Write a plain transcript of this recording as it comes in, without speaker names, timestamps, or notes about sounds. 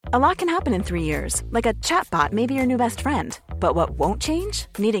A lot can happen in 3 years, like a chatbot may be your new best friend. But what won't change?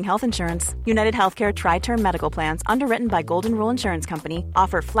 Needing health insurance. United Healthcare Tri-Term Medical Plans, underwritten by Golden Rule Insurance Company,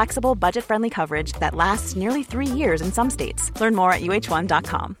 offer flexible, budget-friendly coverage that lasts nearly 3 years in some states. Learn more at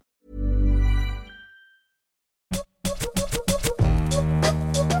uh1.com.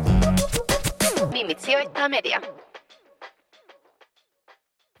 Mimit sijoittaa media.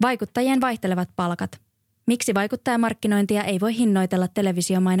 Vaikuttajien vaihtelevat palkat. Miksi vaikuttajamarkkinointia ei voi hinnoitella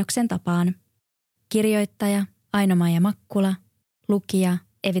televisiomainoksen tapaan? Kirjoittaja Aino-Maija Makkula, lukija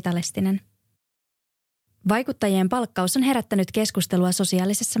Evita Lestinen. Vaikuttajien palkkaus on herättänyt keskustelua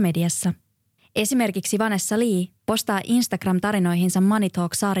sosiaalisessa mediassa. Esimerkiksi Vanessa Lee postaa Instagram-tarinoihinsa Money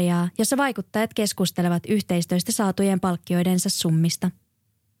Talk-sarjaa, jossa vaikuttajat keskustelevat yhteistyöstä saatujen palkkioidensa summista.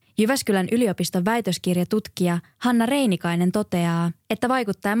 Jyväskylän yliopiston väitöskirjatutkija Hanna Reinikainen toteaa, että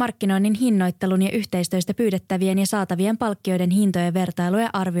vaikuttajamarkkinoinnin hinnoittelun ja yhteistyöstä pyydettävien ja saatavien palkkioiden hintojen vertailu ja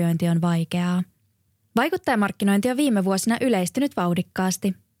arviointi on vaikeaa. Vaikuttajamarkkinointi on viime vuosina yleistynyt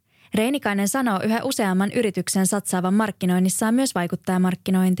vauhdikkaasti. Reinikainen sanoo yhä useamman yrityksen satsaavan markkinoinnissaan myös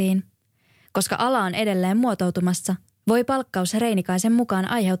vaikuttajamarkkinointiin. Koska ala on edelleen muotoutumassa, voi palkkaus Reinikaisen mukaan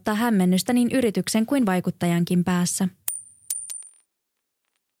aiheuttaa hämmennystä niin yrityksen kuin vaikuttajankin päässä.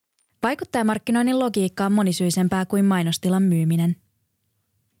 Vaikuttajamarkkinoinnin logiikka on monisyisempää kuin mainostilan myyminen.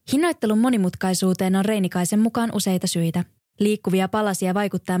 Hinnoittelun monimutkaisuuteen on Reinikaisen mukaan useita syitä. Liikkuvia palasia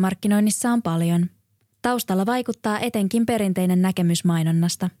vaikuttajamarkkinoinnissa on paljon. Taustalla vaikuttaa etenkin perinteinen näkemys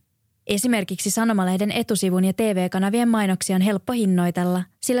mainonnasta. Esimerkiksi sanomalehden etusivun ja TV-kanavien mainoksia on helppo hinnoitella,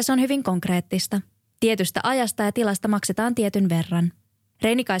 sillä se on hyvin konkreettista. Tietystä ajasta ja tilasta maksetaan tietyn verran.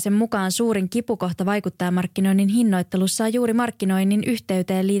 Reinikaisen mukaan suurin kipukohta vaikuttajamarkkinoinnin hinnoittelussa on juuri markkinoinnin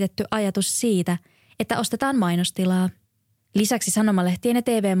yhteyteen liitetty ajatus siitä, että ostetaan mainostilaa. Lisäksi sanomalehtien ja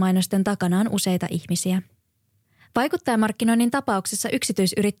TV-mainosten takana on useita ihmisiä. Vaikuttajamarkkinoinnin tapauksessa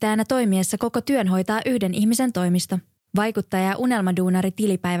yksityisyrittäjänä toimiessa koko työn hoitaa yhden ihmisen toimisto. Vaikuttaja ja unelmaduunari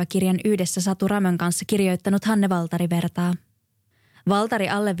tilipäiväkirjan yhdessä Satu Ramön kanssa kirjoittanut Hanne Valtari vertaa. Valtari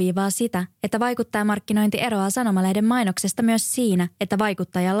alleviivaa sitä, että vaikuttajamarkkinointi eroaa sanomalehden mainoksesta myös siinä, että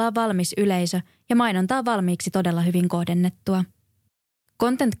vaikuttajalla on valmis yleisö ja mainonta on valmiiksi todella hyvin kohdennettua.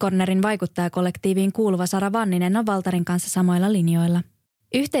 Content Cornerin vaikuttajakollektiiviin kuuluva Sara Vanninen on Valtarin kanssa samoilla linjoilla.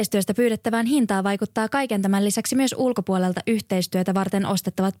 Yhteistyöstä pyydettävään hintaan vaikuttaa kaiken tämän lisäksi myös ulkopuolelta yhteistyötä varten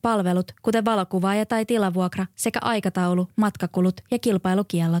ostettavat palvelut, kuten valokuvaaja tai tilavuokra sekä aikataulu, matkakulut ja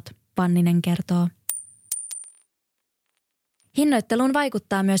kilpailukiellot, Vanninen kertoo. Hinnoitteluun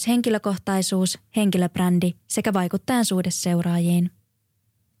vaikuttaa myös henkilökohtaisuus, henkilöbrändi sekä vaikuttajan suhde seuraajiin.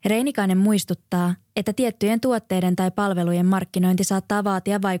 Reinikainen muistuttaa, että tiettyjen tuotteiden tai palvelujen markkinointi saattaa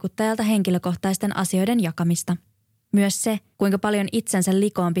vaatia vaikuttajalta henkilökohtaisten asioiden jakamista. Myös se, kuinka paljon itsensä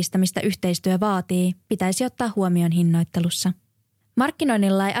likoon pistämistä yhteistyö vaatii, pitäisi ottaa huomioon hinnoittelussa.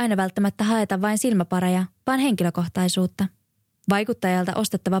 Markkinoinnilla ei aina välttämättä haeta vain silmäpareja, vaan henkilökohtaisuutta. Vaikuttajalta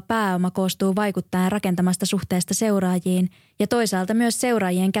ostettava pääoma koostuu vaikuttajan rakentamasta suhteesta seuraajiin ja toisaalta myös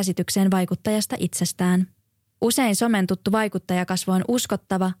seuraajien käsitykseen vaikuttajasta itsestään. Usein somen tuttu vaikuttajakasvo on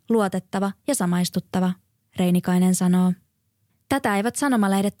uskottava, luotettava ja samaistuttava, Reinikainen sanoo. Tätä eivät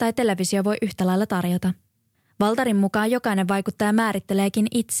sanomalehdet tai televisio voi yhtä lailla tarjota. Valtarin mukaan jokainen vaikuttaja määritteleekin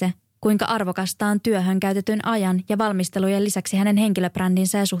itse, kuinka arvokasta on työhön käytetyn ajan ja valmistelujen lisäksi hänen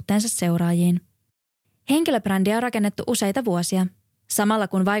henkilöbrändinsä ja suhteensa seuraajiin. Henkilöbrändiä on rakennettu useita vuosia. Samalla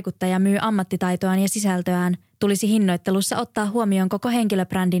kun vaikuttaja myy ammattitaitoaan ja sisältöään, tulisi hinnoittelussa ottaa huomioon koko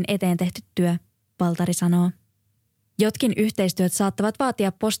henkilöbrändin eteen tehty työ, Valtari sanoo. Jotkin yhteistyöt saattavat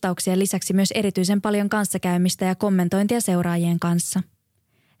vaatia postauksien lisäksi myös erityisen paljon kanssakäymistä ja kommentointia seuraajien kanssa.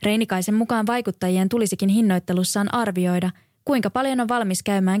 Reinikaisen mukaan vaikuttajien tulisikin hinnoittelussaan arvioida, kuinka paljon on valmis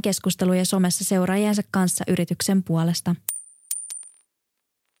käymään keskusteluja somessa seuraajiensa kanssa yrityksen puolesta.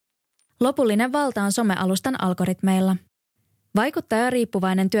 Lopullinen valta on somealustan algoritmeilla. Vaikuttaja on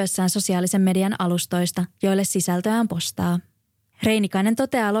riippuvainen työssään sosiaalisen median alustoista, joille sisältöään postaa. Reinikainen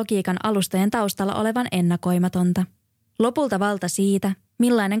toteaa logiikan alustojen taustalla olevan ennakoimatonta. Lopulta valta siitä,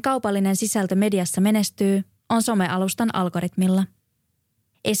 millainen kaupallinen sisältö mediassa menestyy, on somealustan algoritmilla.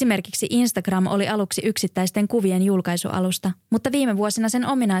 Esimerkiksi Instagram oli aluksi yksittäisten kuvien julkaisualusta, mutta viime vuosina sen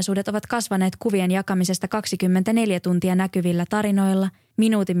ominaisuudet ovat kasvaneet kuvien jakamisesta 24 tuntia näkyvillä tarinoilla,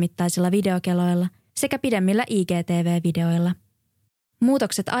 minuutin mittaisilla videokeloilla sekä pidemmillä IGTV-videoilla.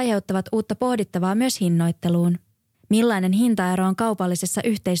 Muutokset aiheuttavat uutta pohdittavaa myös hinnoitteluun. Millainen hintaero on kaupallisessa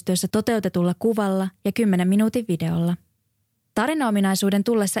yhteistyössä toteutetulla kuvalla ja 10 minuutin videolla? Tarinaominaisuuden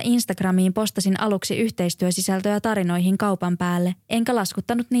tullessa Instagramiin postasin aluksi yhteistyösisältöä tarinoihin kaupan päälle, enkä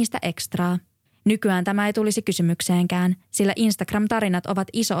laskuttanut niistä ekstraa. Nykyään tämä ei tulisi kysymykseenkään, sillä Instagram-tarinat ovat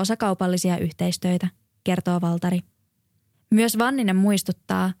iso osa kaupallisia yhteistyötä, kertoo Valtari. Myös Vanninen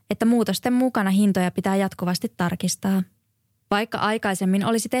muistuttaa, että muutosten mukana hintoja pitää jatkuvasti tarkistaa. Vaikka aikaisemmin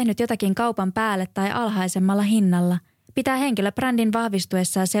olisi tehnyt jotakin kaupan päälle tai alhaisemmalla hinnalla, pitää henkilöbrändin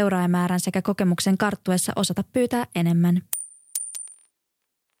vahvistuessa ja seuraajamäärän sekä kokemuksen karttuessa osata pyytää enemmän.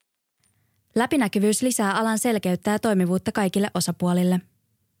 Läpinäkyvyys lisää alan selkeyttä ja toimivuutta kaikille osapuolille.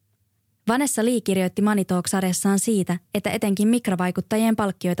 Vanessa Lee kirjoitti Money Talk-sarjassaan siitä, että etenkin mikrovaikuttajien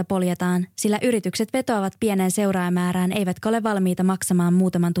palkkioita poljetaan, sillä yritykset vetoavat pieneen seuraajamäärään eivätkä ole valmiita maksamaan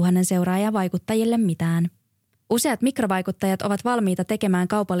muutaman tuhannen seuraajaa vaikuttajille mitään. Useat mikrovaikuttajat ovat valmiita tekemään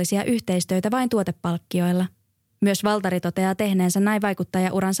kaupallisia yhteistyötä vain tuotepalkkioilla. Myös Valtari toteaa tehneensä näin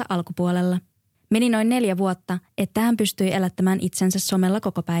vaikuttajauransa alkupuolella. Meni noin 4 vuotta, että hän pystyi elättämään itsensä somella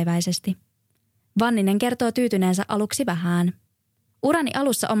kokopäiväisesti. Vanninen kertoo tyytyneensä aluksi vähään. Urani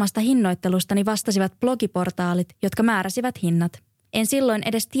alussa omasta hinnoittelustani vastasivat blogiportaalit, jotka määräsivät hinnat. En silloin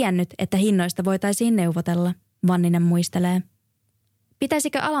edes tiennyt, että hinnoista voitaisiin neuvotella, Vanninen muistelee.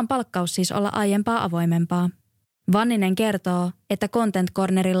 Pitäisikö alan palkkaus siis olla aiempaa avoimempaa? Vanninen kertoo, että Content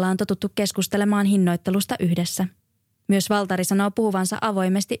Cornerilla on totuttu keskustelemaan hinnoittelusta yhdessä. Myös Valtari sanoo puhuvansa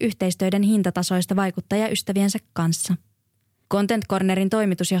avoimesti yhteistyöiden hintatasoista vaikuttajaystäviensä kanssa. Content Cornerin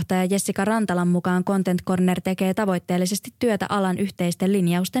toimitusjohtaja Jessica Rantalan mukaan Content Corner tekee tavoitteellisesti työtä alan yhteisten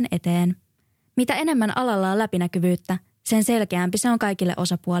linjausten eteen. Mitä enemmän alalla on läpinäkyvyyttä, sen selkeämpi se on kaikille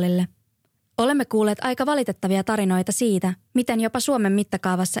osapuolille. Olemme kuulleet aika valitettavia tarinoita siitä, miten jopa Suomen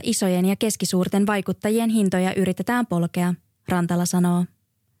mittakaavassa isojen ja keskisuurten vaikuttajien hintoja yritetään polkea, Rantala sanoo.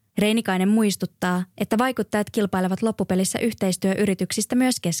 Reinikainen muistuttaa, että vaikuttajat kilpailevat loppupelissä yhteistyöyrityksistä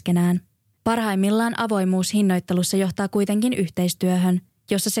myös keskenään. Parhaimmillaan avoimuus hinnoittelussa johtaa kuitenkin yhteistyöhön,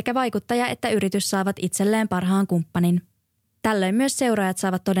 jossa sekä vaikuttaja että yritys saavat itselleen parhaan kumppanin. Tällöin myös seuraajat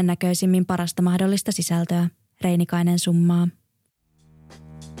saavat todennäköisimmin parasta mahdollista sisältöä, Reinikainen summaa.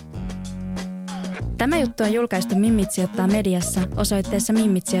 Tämä juttu on julkaistu Mimmit sijoittaa mediassa osoitteessa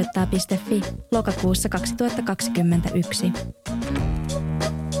mimmitsijoittaa.fi lokakuussa 2021.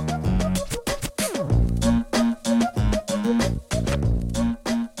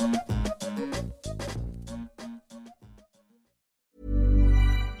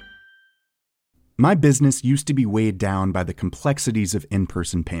 My business used to be weighed down by the complexities of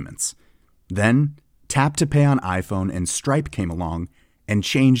in-person payments. Then, Tap to Pay on iPhone and Stripe came along and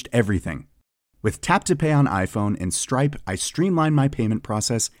changed everything. With Tap to Pay on iPhone and Stripe, I streamlined my payment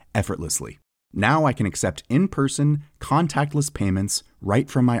process effortlessly. Now I can accept in-person, contactless payments right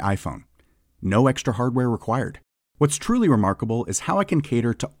from my iPhone. No extra hardware required. What's truly remarkable is how I can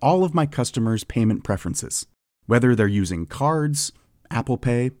cater to all of my customers' payment preferences. Whether they're using cards, Apple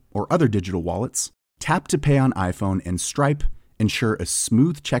Pay, or other digital wallets, Tap to Pay on iPhone and Stripe ensure a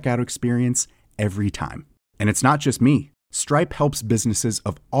smooth checkout experience every time. And it's not just me. Stripe helps businesses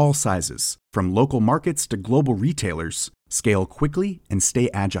of all sizes, from local markets to global retailers, scale quickly and stay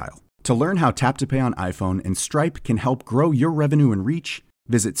agile. To learn how Tap to Pay on iPhone and Stripe can help grow your revenue and reach,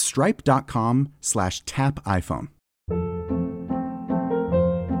 visit stripe.com/tapiphone.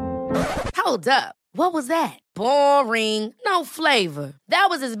 Hold up. What was that? Boring. No flavor. That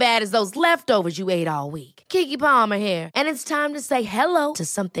was as bad as those leftovers you ate all week. Keke Palmer here, and it's time to say hello to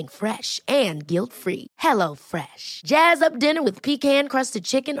something fresh and guilt-free. Hello Fresh. Jazz up dinner with pecan-crusted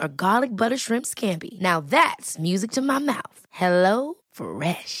chicken or garlic butter shrimp scampi. Now that's music to my mouth. Hello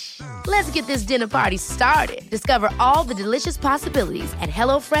Fresh. Let's get this dinner party started. Discover all the delicious possibilities at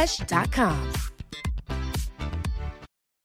hellofresh.com.